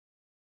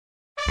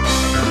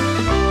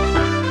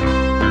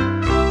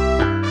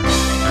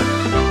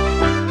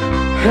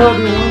Hello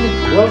everyone,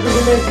 welcome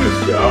to Nancy's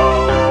Show.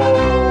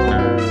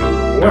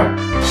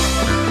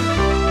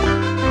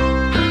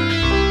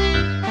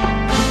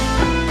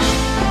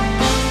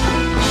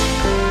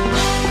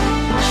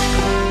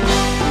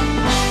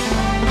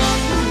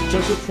 This is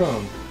Joseph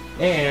Trump,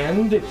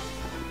 and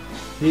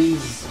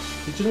his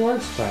digital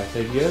arts class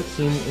that you have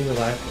seen in the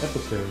last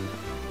episode.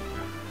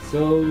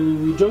 So,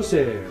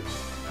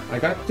 Joseph, I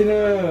got to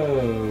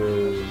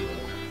know,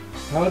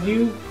 how do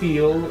you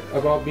feel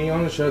about being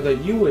on a show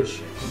that you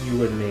wish you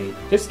would made?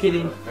 Just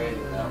kidding. Alright,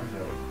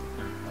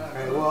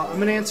 well, I'm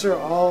going to answer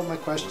all my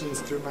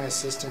questions through my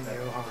assistant,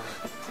 Johan.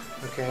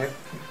 Okay?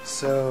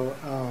 So,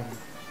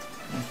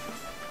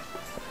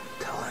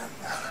 tell him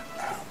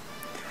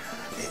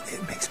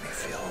it makes me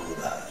feel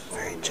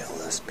very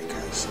jealous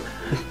because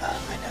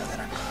I know that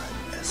I'm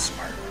not as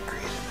smart or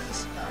creative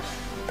as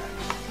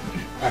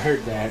I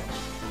heard that.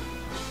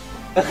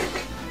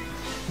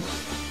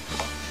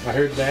 I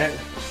heard that.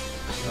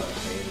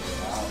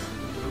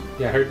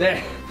 Yeah, I heard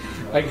that.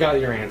 I got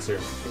your answer.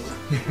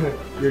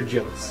 You're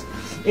jealous.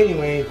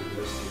 Anyway,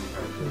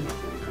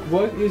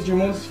 what is your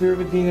most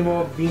favorite thing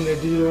about being a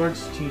digital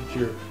arts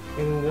teacher,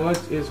 and what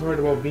is hard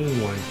about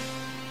being one?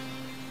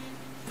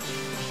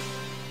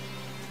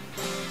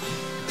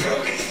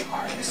 the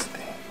hardest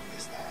thing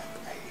is that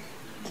I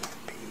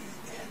can't be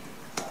in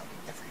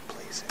every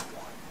place at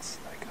once.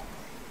 Like, I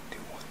only do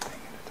one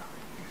thing at a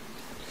time.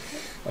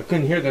 I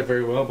couldn't hear that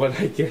very well, but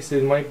I guess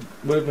it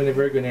would have been a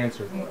very good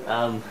answer.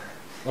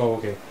 Oh,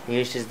 okay. He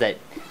wishes that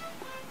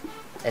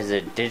as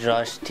a digital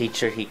arts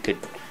teacher he could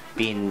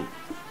be in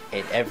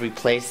every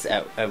place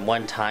at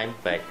one time,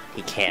 but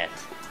he can't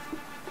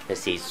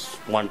because he's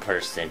one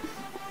person.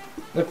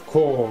 Of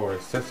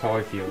course, that's how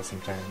I feel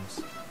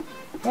sometimes.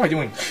 What am I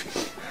doing?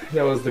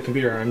 That was the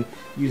computer. I'm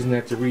using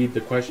that to read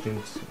the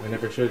questions. I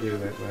never showed you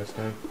that last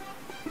time.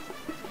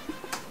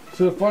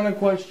 So, the final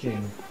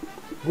question.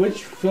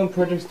 Which film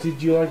projects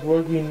did you like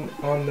working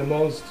on the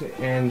most,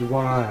 and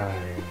why?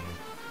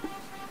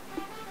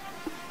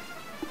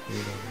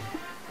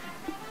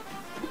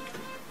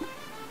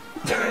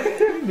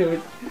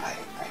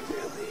 I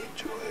really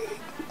enjoyed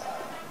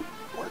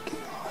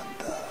working on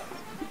the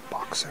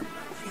Boxer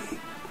movie,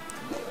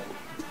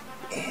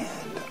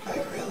 and I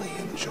really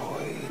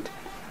enjoyed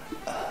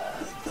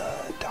the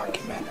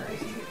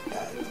documentary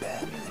that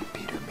Ben and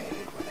Peter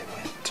made where they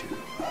went to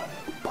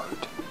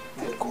BART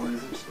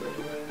headquarters.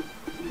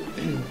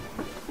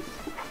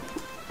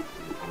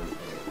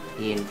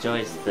 He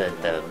enjoys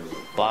the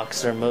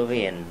Boxer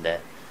movie and the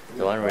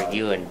one where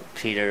you and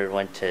Peter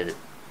went to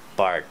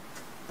BART.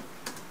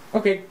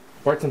 Okay,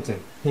 Bart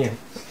Simpson. Yeah.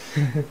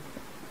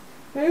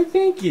 Hey,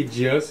 thank you,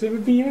 Joseph, for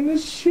being on the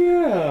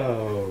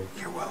show.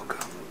 You're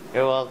welcome.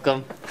 You're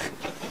welcome.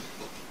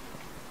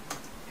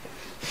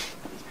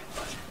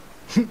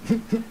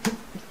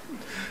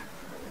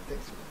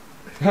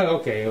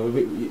 Okay,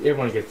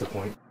 everyone gets the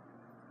point.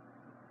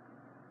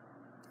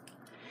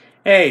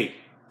 Hey,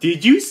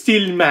 did you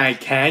steal my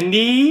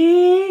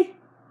candy?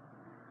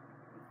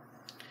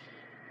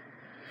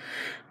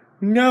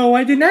 No,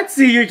 I did not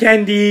steal your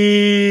candy.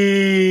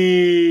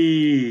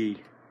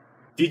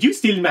 Did you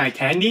steal my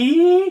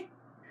candy?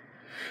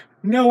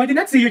 No, I did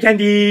not steal your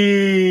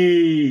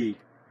candy.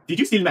 Did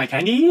you steal my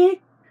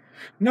candy?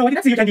 No, I did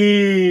not steal your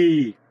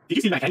candy.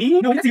 Did you steal my candy?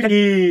 No, I did not steal your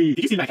candy.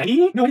 Did you steal my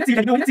candy? No, I did not steal your candy. No, I did not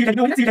steal your candy. No, I did not steal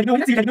your candy. No, I did not steal your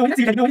candy. No, I did not steal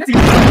your candy. No, I did not steal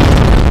your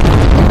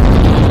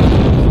candy.